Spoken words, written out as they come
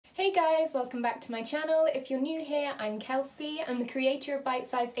Hey guys, welcome back to my channel. If you're new here, I'm Kelsey. I'm the creator of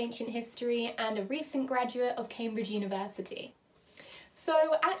Bite-Sized Ancient History and a recent graduate of Cambridge University.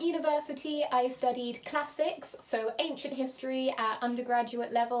 So at university I studied classics, so ancient history at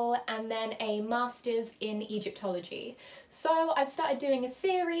undergraduate level, and then a master's in Egyptology. So I've started doing a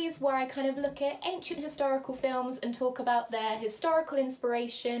series where I kind of look at ancient historical films and talk about their historical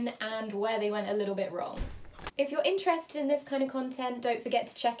inspiration and where they went a little bit wrong. If you're interested in this kind of content, don't forget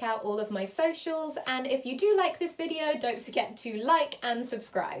to check out all of my socials, and if you do like this video, don't forget to like and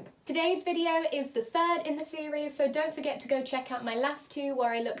subscribe. Today's video is the third in the series, so don't forget to go check out my last two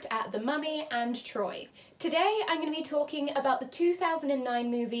where I looked at The Mummy and Troy. Today I'm going to be talking about the 2009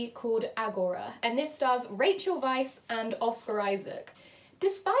 movie called Agora, and this stars Rachel Weisz and Oscar Isaac.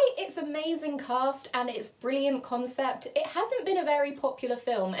 Despite its amazing cast and its brilliant concept, it hasn't been a very popular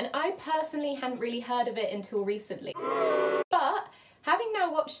film, and I personally hadn't really heard of it until recently. But having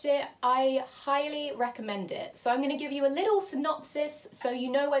now watched it, I highly recommend it. So I'm going to give you a little synopsis so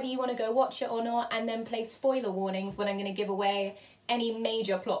you know whether you want to go watch it or not, and then place spoiler warnings when I'm going to give away any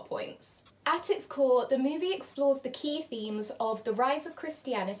major plot points. At its core, the movie explores the key themes of the rise of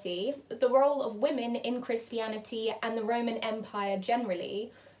Christianity, the role of women in Christianity and the Roman Empire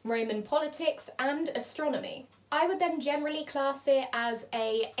generally, Roman politics and astronomy. I would then generally class it as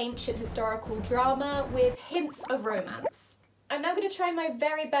an ancient historical drama with hints of romance. I'm now going to try my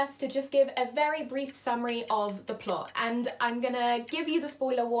very best to just give a very brief summary of the plot, and I'm going to give you the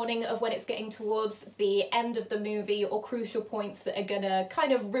spoiler warning of when it's getting towards the end of the movie or crucial points that are going to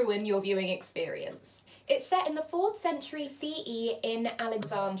kind of ruin your viewing experience. It's set in the 4th century CE in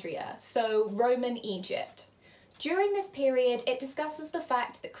Alexandria, so Roman Egypt. During this period, it discusses the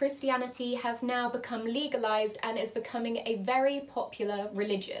fact that Christianity has now become legalised and is becoming a very popular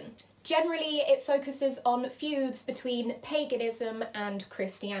religion. Generally, it focuses on feuds between paganism and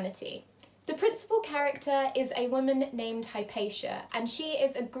Christianity. The principal character is a woman named Hypatia, and she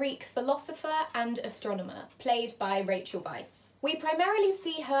is a Greek philosopher and astronomer, played by Rachel Weisz. We primarily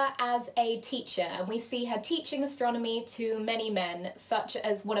see her as a teacher, and we see her teaching astronomy to many men, such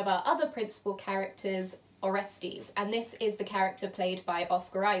as one of our other principal characters, Orestes, and this is the character played by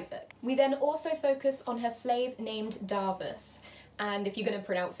Oscar Isaac. We then also focus on her slave named Darvus, and if you're going to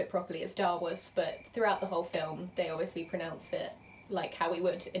pronounce it properly it's Darvus, but throughout the whole film they obviously pronounce it like how we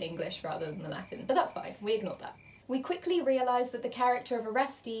would in English rather than the Latin, but that's fine, we ignore that. We quickly realise that the character of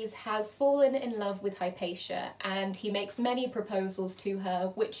Orestes has fallen in love with Hypatia, and he makes many proposals to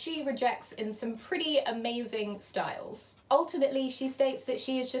her which she rejects in some pretty amazing styles. Ultimately, she states that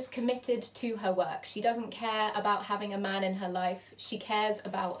she is just committed to her work. She doesn't care about having a man in her life, she cares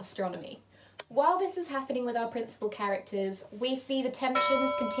about astronomy. While this is happening with our principal characters, we see the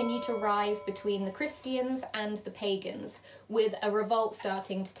tensions continue to rise between the Christians and the pagans, with a revolt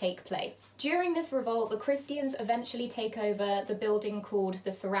starting to take place. During this revolt, the Christians eventually take over the building called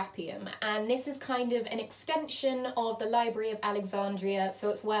the Serapeum, and this is kind of an extension of the Library of Alexandria, so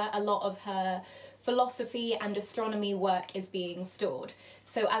it's where a lot of her philosophy and astronomy work is being stored.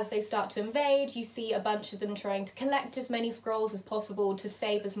 So as they start to invade, you see a bunch of them trying to collect as many scrolls as possible to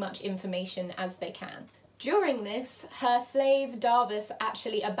save as much information as they can. During this, her slave Darvus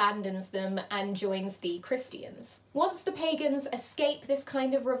actually abandons them and joins the Christians. Once the pagans escape this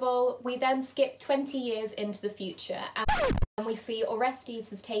kind of revolt, we then skip 20 years into the future, and we see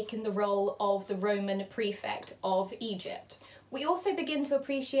Orestes has taken the role of the Roman prefect of Egypt. We also begin to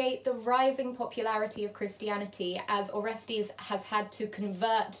appreciate the rising popularity of Christianity as Orestes has had to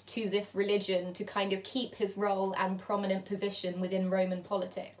convert to this religion to kind of keep his role and prominent position within Roman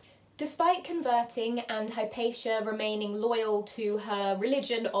politics. Despite converting and Hypatia remaining loyal to her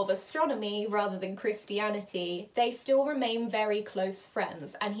religion of astronomy rather than Christianity, they still remain very close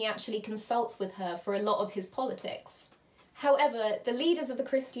friends, and he actually consults with her for a lot of his politics. However, the leaders of the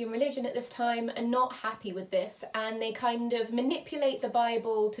Christian religion at this time are not happy with this, and they kind of manipulate the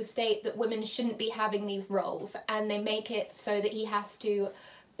Bible to state that women shouldn't be having these roles, and they make it so that he has to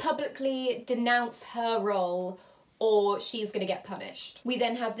publicly denounce her role or she's going to get punished. We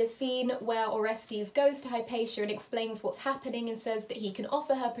then have this scene where Orestes goes to Hypatia and explains what's happening and says that he can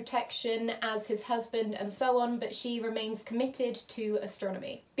offer her protection as his husband and so on, but she remains committed to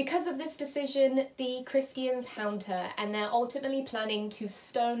astronomy. Because of this decision, the Christians hound her, and they're ultimately planning to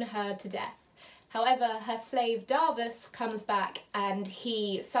stone her to death. However, her slave Darvus comes back and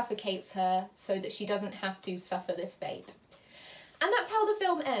he suffocates her so that she doesn't have to suffer this fate. And that's how the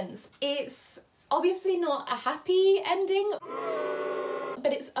film ends. It's obviously not a happy ending,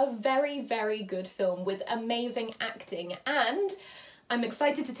 but it's a very, very good film with amazing acting, and I'm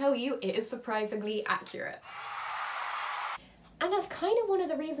excited to tell you it is surprisingly accurate. And that's kind of one of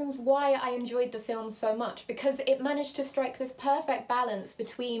the reasons why I enjoyed the film so much, because it managed to strike this perfect balance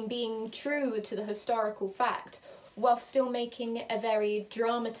between being true to the historical fact while still making a very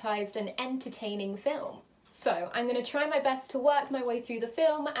dramatised and entertaining film. So I'm going to try my best to work my way through the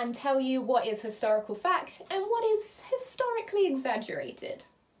film and tell you what is historical fact and what is historically exaggerated.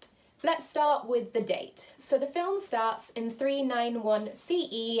 Let's start with the date. So the film starts in 391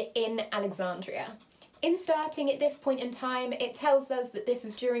 CE in Alexandria. In starting at this point in time, it tells us that this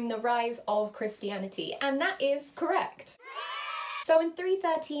is during the rise of Christianity, and that is correct. So in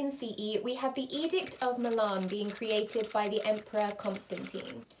 313 CE, we have the Edict of Milan being created by the Emperor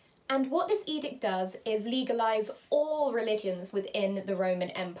Constantine. And what this edict does is legalise all religions within the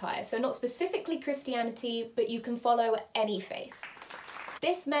Roman Empire. So not specifically Christianity, but you can follow any faith.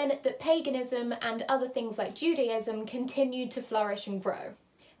 This meant that paganism and other things like Judaism continued to flourish and grow.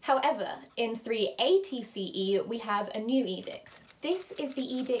 However, in 380 CE, we have a new edict. This is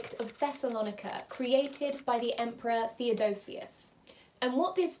the Edict of Thessalonica, created by the Emperor Theodosius. And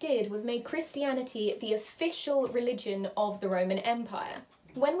what this did was make Christianity the official religion of the Roman Empire.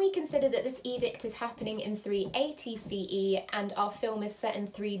 When we consider that this edict is happening in 380 CE and our film is set in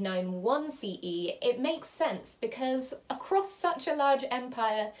 391 CE, it makes sense because across such a large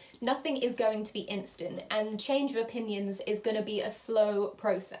empire, nothing is going to be instant and change of opinions is going to be a slow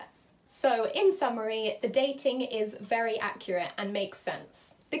process. So in summary, the dating is very accurate and makes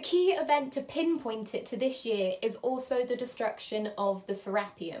sense. The key event to pinpoint it to this year is also the destruction of the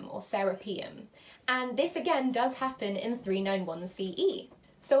Serapeum or Serapeum, and this again does happen in 391 CE.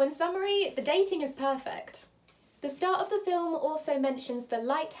 So in summary, the dating is perfect. The start of the film also mentions the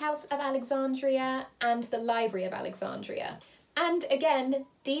Lighthouse of Alexandria and the Library of Alexandria. And again,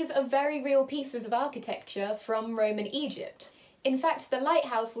 these are very real pieces of architecture from Roman Egypt. In fact, the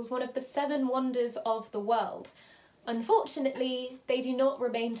lighthouse was one of the 7 wonders of the world. Unfortunately, they do not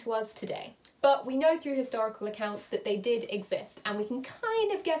remain to us today. But we know through historical accounts that they did exist, and we can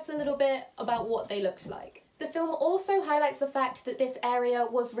kind of guess a little bit about what they looked like. The film also highlights the fact that this area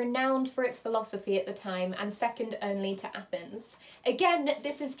was renowned for its philosophy at the time and second only to Athens. Again,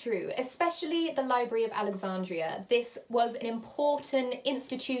 this is true, especially the Library of Alexandria. This was an important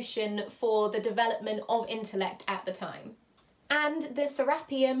institution for the development of intellect at the time. And the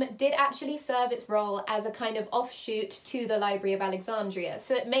Serapeum did actually serve its role as a kind of offshoot to the Library of Alexandria,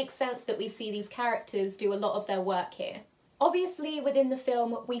 so it makes sense that we see these characters do a lot of their work here. Obviously, within the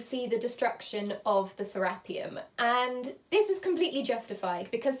film, we see the destruction of the Serapeum, and this is completely justified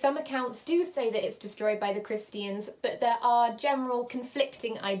because some accounts do say that it's destroyed by the Christians, but there are general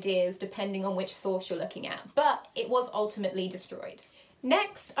conflicting ideas depending on which source you're looking at, but it was ultimately destroyed.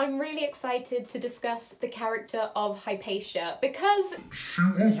 Next, I'm really excited to discuss the character of Hypatia because she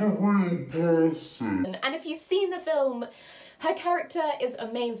was a real person. And if you've seen the film, her character is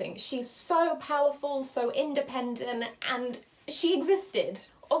amazing. She's so powerful, so independent, and she existed.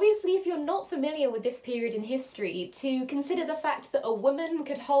 Obviously, if you're not familiar with this period in history, to consider the fact that a woman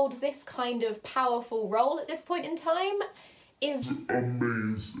could hold this kind of powerful role at this point in time is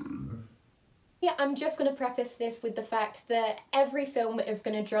amazing. Yeah, I'm just going to preface this with the fact that every film is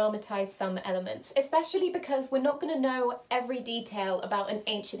going to dramatise some elements, especially because we're not going to know every detail about an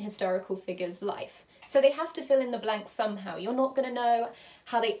ancient historical figure's life. So they have to fill in the blanks somehow. You're not going to know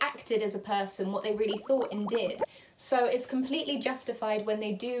how they acted as a person, what they really thought and did. So it's completely justified when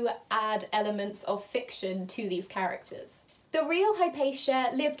they do add elements of fiction to these characters. The real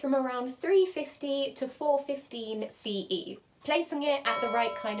Hypatia lived from around 350 to 415 CE, placing it at the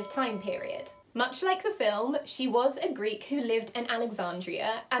right kind of time period. Much like the film, she was a Greek who lived in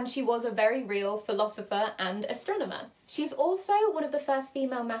Alexandria, and she was a very real philosopher and astronomer. She's also one of the first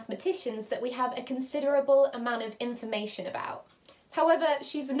female mathematicians that we have a considerable amount of information about. However,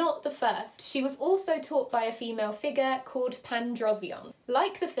 she's not the first. She was also taught by a female figure called Pandrosion.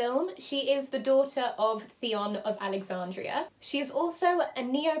 Like the film, she is the daughter of Theon of Alexandria. She is also a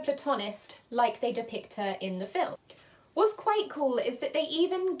Neoplatonist, like they depict her in the film. What's quite cool is that they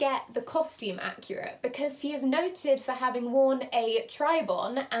even get the costume accurate, because she is noted for having worn a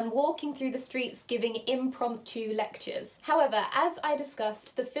tribon and walking through the streets giving impromptu lectures. However, as I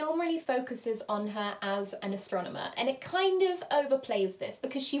discussed, the film really focuses on her as an astronomer, and it kind of overplays this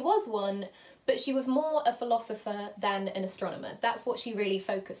because she was one, but she was more a philosopher than an astronomer. That's what she really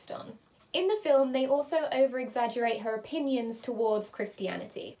focused on. In the film, they also over-exaggerate her opinions towards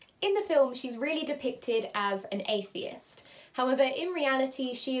Christianity. In the film, she's really depicted as an atheist. However, in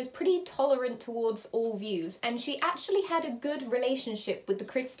reality, she is pretty tolerant towards all views, and she actually had a good relationship with the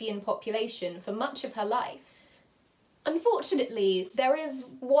Christian population for much of her life. Unfortunately, there is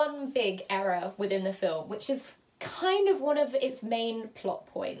one big error within the film, which is kind of one of its main plot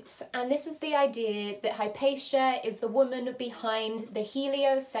points, and this is the idea that Hypatia is the woman behind the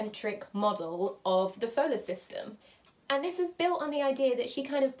heliocentric model of the solar system. And this is built on the idea that she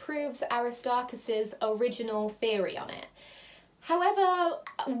kind of proves Aristarchus's original theory on it. However,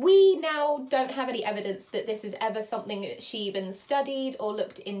 we now don't have any evidence that this is ever something that she even studied or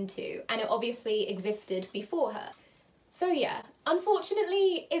looked into, and it obviously existed before her. So yeah,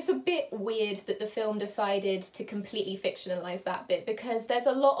 unfortunately, it's a bit weird that the film decided to completely fictionalise that bit, because there's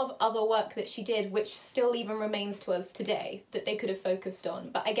a lot of other work that she did which still even remains to us today that they could have focused on,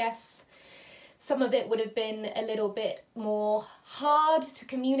 but I guess some of it would have been a little bit more hard to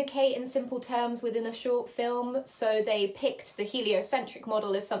communicate in simple terms within a short film, so they picked the heliocentric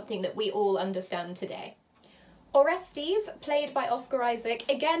model as something that we all understand today. Orestes, played by Oscar Isaac,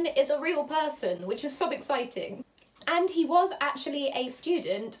 again is a real person, which is so exciting. And he was actually a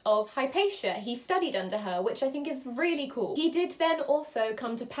student of Hypatia. He studied under her, which I think is really cool. He did then also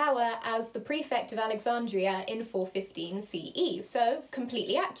come to power as the prefect of Alexandria in 415 CE, so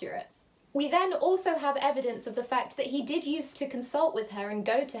completely accurate. We then also have evidence of the fact that he did used to consult with her and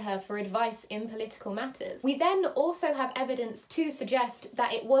go to her for advice in political matters. We then also have evidence to suggest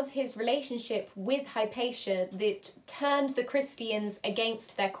that it was his relationship with Hypatia that turned the Christians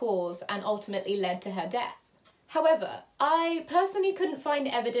against their cause and ultimately led to her death. However, I personally couldn't find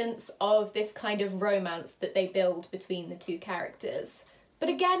evidence of this kind of romance that they build between the two characters. But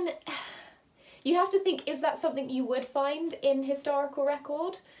again, you have to think, is that something you would find in historical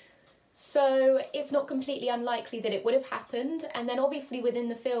record? So it's not completely unlikely that it would have happened, and then obviously within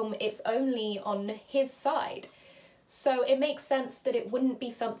the film it's only on his side. So it makes sense that it wouldn't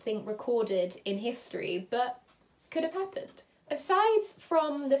be something recorded in history, but could have happened. Aside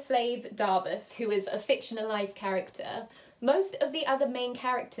from the slave Davus, who is a fictionalised character, most of the other main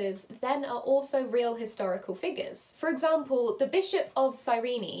characters then are also real historical figures. For example, the bishop of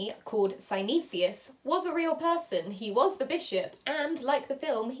Cyrene, called Synesius, was a real person. He was the bishop, and like the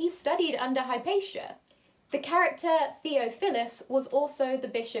film, he studied under Hypatia. The character Theophilus was also the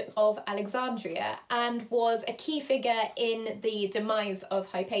bishop of Alexandria and was a key figure in the demise of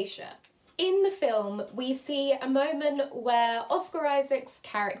Hypatia. In the film, we see a moment where Oscar Isaac's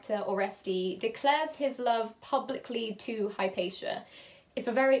character, Orestes, declares his love publicly to Hypatia. It's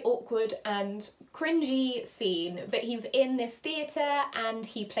a very awkward and cringy scene, but he's in this theatre and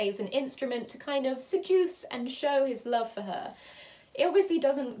he plays an instrument to kind of seduce and show his love for her. It obviously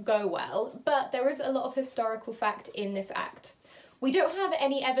doesn't go well, but there is a lot of historical fact in this act. We don't have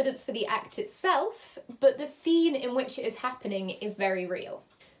any evidence for the act itself, but the scene in which it is happening is very real.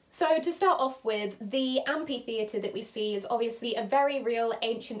 So to start off with, the amphitheatre that we see is obviously a very real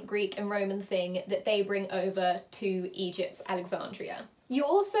ancient Greek and Roman thing that they bring over to Egypt's Alexandria. You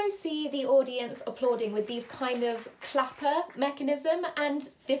also see the audience applauding with these kind of clapper mechanism, and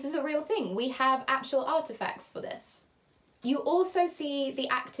this is a real thing. We have actual artefacts for this. You also see the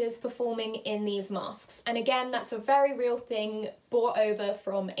actors performing in these masks, and again, that's a very real thing brought over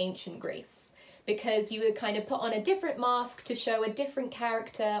from ancient Greece, because you would kind of put on a different mask to show a different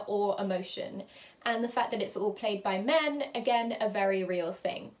character or emotion. And the fact that it's all played by men, again, a very real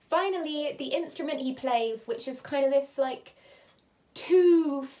thing. Finally, the instrument he plays, which is kind of this like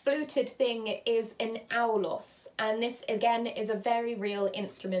two-fluted thing, is an aulos. And this, again, is a very real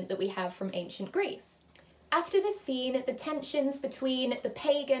instrument that we have from ancient Greece. After this scene, the tensions between the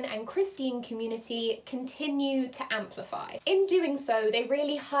pagan and Christian community continue to amplify. In doing so, they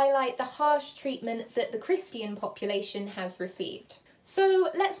really highlight the harsh treatment that the Christian population has received. So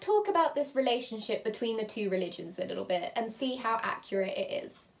let's talk about this relationship between the two religions a little bit and see how accurate it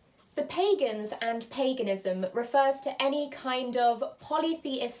is. The pagans and paganism refers to any kind of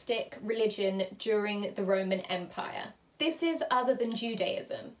polytheistic religion during the Roman Empire. This is other than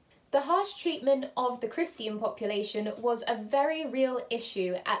Judaism. The harsh treatment of the Christian population was a very real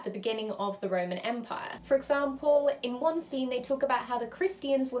issue at the beginning of the Roman Empire. For example, in one scene they talk about how the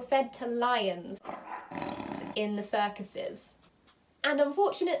Christians were fed to lions in the circuses. And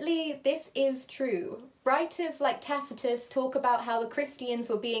unfortunately, this is true. Writers like Tacitus talk about how the Christians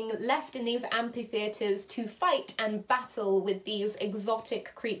were being left in these amphitheatres to fight and battle with these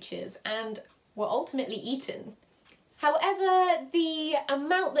exotic creatures and were ultimately eaten. However, the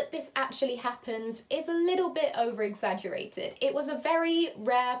amount that this actually happens is a little bit over-exaggerated. It was a very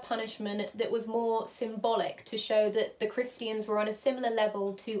rare punishment that was more symbolic to show that the Christians were on a similar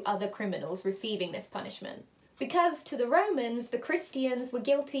level to other criminals receiving this punishment. Because to the Romans, the Christians were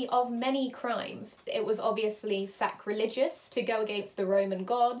guilty of many crimes. It was obviously sacrilegious to go against the Roman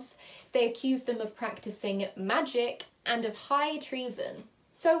gods. They accused them of practicing magic and of high treason.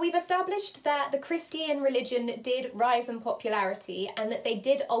 So we've established that the Christian religion did rise in popularity and that they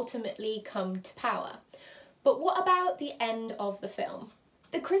did ultimately come to power. But what about the end of the film?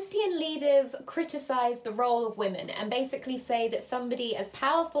 The Christian leaders criticise the role of women and basically say that somebody as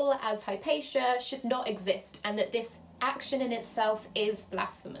powerful as Hypatia should not exist and that this action in itself is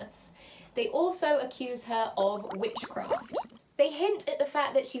blasphemous. They also accuse her of witchcraft. They hint at the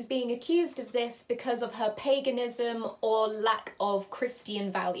fact that she's being accused of this because of her paganism or lack of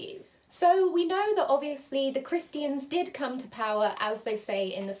Christian values. So we know that obviously the Christians did come to power as they say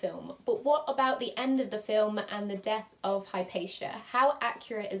in the film, but what about the end of the film and the death of Hypatia? How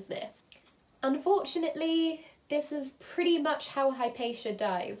accurate is this? Unfortunately, this is pretty much how Hypatia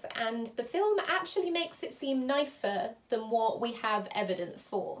dies, and the film actually makes it seem nicer than what we have evidence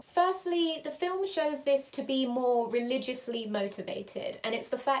for. Firstly, the film shows this to be more religiously motivated, and it's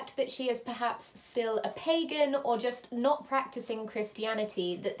the fact that she is perhaps still a pagan or just not practicing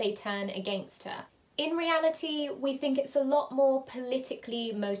Christianity that they turn against her. In reality, we think it's a lot more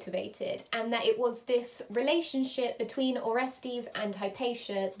politically motivated, and that it was this relationship between Orestes and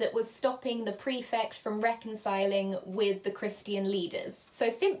Hypatia that was stopping the prefect from reconciling with the Christian leaders.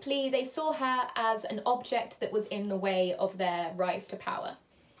 So simply, they saw her as an object that was in the way of their rise to power.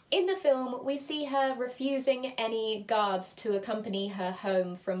 In the film, we see her refusing any guards to accompany her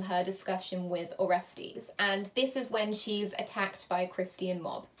home from her discussion with Orestes, and this is when she's attacked by a Christian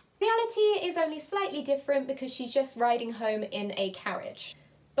mob. Reality is only slightly different because she's just riding home in a carriage.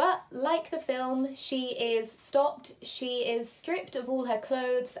 But like the film, she is stopped, she is stripped of all her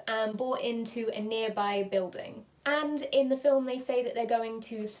clothes and brought into a nearby building. And in the film they say that they're going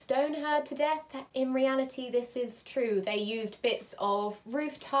to stone her to death. In reality this is true. They used bits of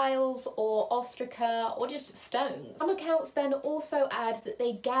roof tiles or ostraca or just stones. Some accounts then also add that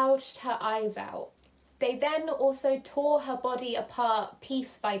they gouged her eyes out. They then also tore her body apart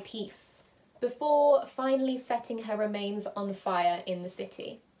piece by piece, before finally setting her remains on fire in the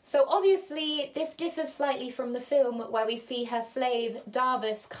city. So obviously this differs slightly from the film where we see her slave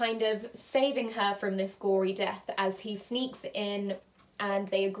Davus kind of saving her from this gory death as he sneaks in and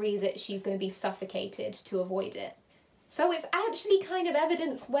they agree that she's going to be suffocated to avoid it. So it's actually kind of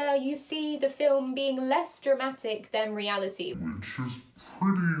evidence where you see the film being less dramatic than reality. Which is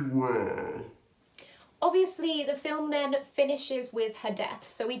pretty rare. Obviously, the film then finishes with her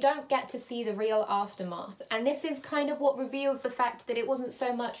death, so we don't get to see the real aftermath, and this is kind of what reveals the fact that it wasn't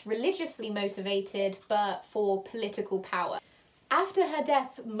so much religiously motivated, but for political power. After her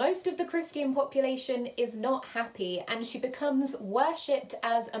death, most of the Christian population is not happy, and she becomes worshipped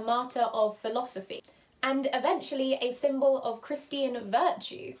as a martyr of philosophy, and eventually a symbol of Christian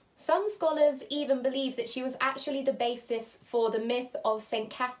virtue. Some scholars even believe that she was actually the basis for the myth of St.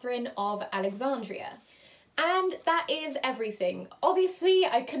 Catherine of Alexandria. And that is everything. Obviously,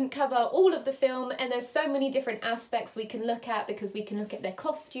 I couldn't cover all of the film, and there's so many different aspects we can look at because we can look at their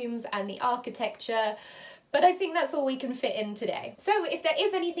costumes and the architecture, but I think that's all we can fit in today. So if there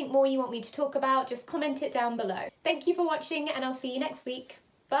is anything more you want me to talk about, just comment it down below. Thank you for watching, and I'll see you next week.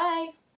 Bye!